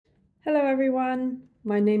Hello everyone,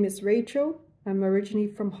 my name is Rachel. I'm originally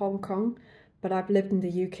from Hong Kong, but I've lived in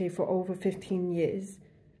the UK for over 15 years.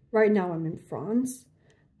 Right now I'm in France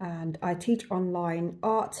and I teach online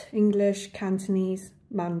art, English, Cantonese,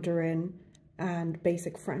 Mandarin and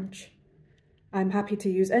basic French. I'm happy to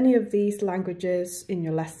use any of these languages in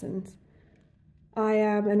your lessons. I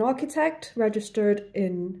am an architect registered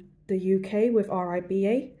in the UK with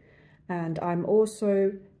RIBA, and I'm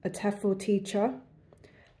also a TEFL teacher.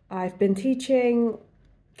 I've been teaching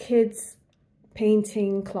kids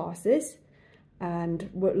painting classes and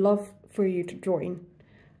would love for you to join.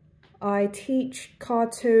 I teach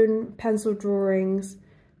cartoon, pencil drawings,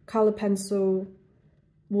 colour pencil,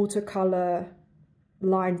 watercolour,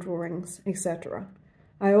 line drawings, etc.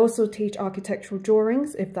 I also teach architectural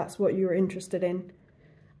drawings if that's what you're interested in.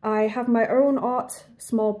 I have my own art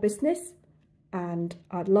small business and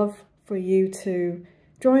I'd love for you to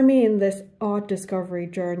join me in this art discovery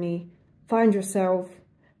journey. Find yourself,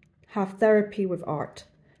 have therapy with art.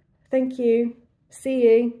 Thank you. See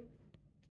you.